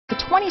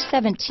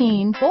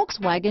2017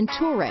 Volkswagen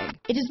Touareg.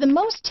 It is the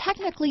most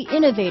technically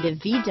innovative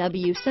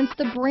VW since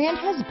the brand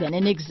has been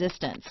in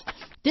existence.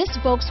 This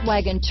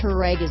Volkswagen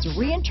Touareg is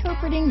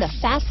reinterpreting the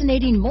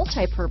fascinating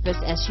multi-purpose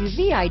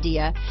SUV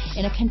idea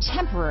in a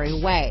contemporary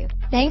way,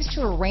 thanks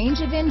to a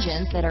range of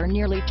engines that are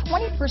nearly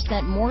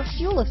 20% more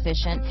fuel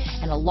efficient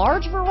and a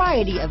large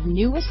variety of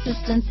new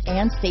assistance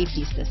and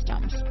safety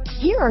systems.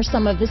 Here are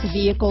some of this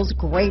vehicle's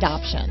great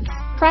options: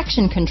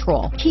 traction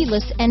control,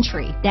 keyless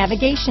entry,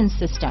 navigation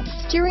system,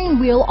 steering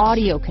wheel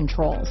audio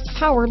controls,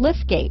 power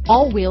liftgate,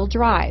 all-wheel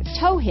drive,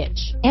 tow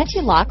hitch,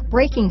 anti-lock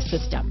braking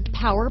system,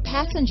 power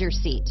passenger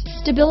seat,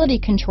 stability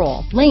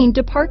control, lane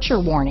departure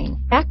warning,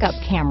 backup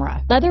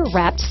camera,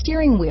 leather-wrapped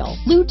steering wheel,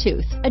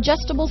 Bluetooth,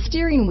 adjustable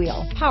steering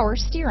wheel, power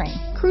steering,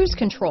 cruise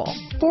control,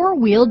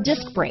 four-wheel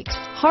disc brakes,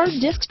 hard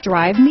disk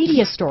drive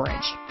media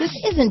storage. This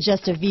isn't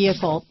just a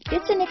vehicle,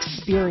 it's an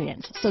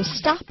experience, so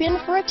stop in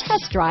for a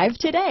test drive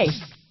today.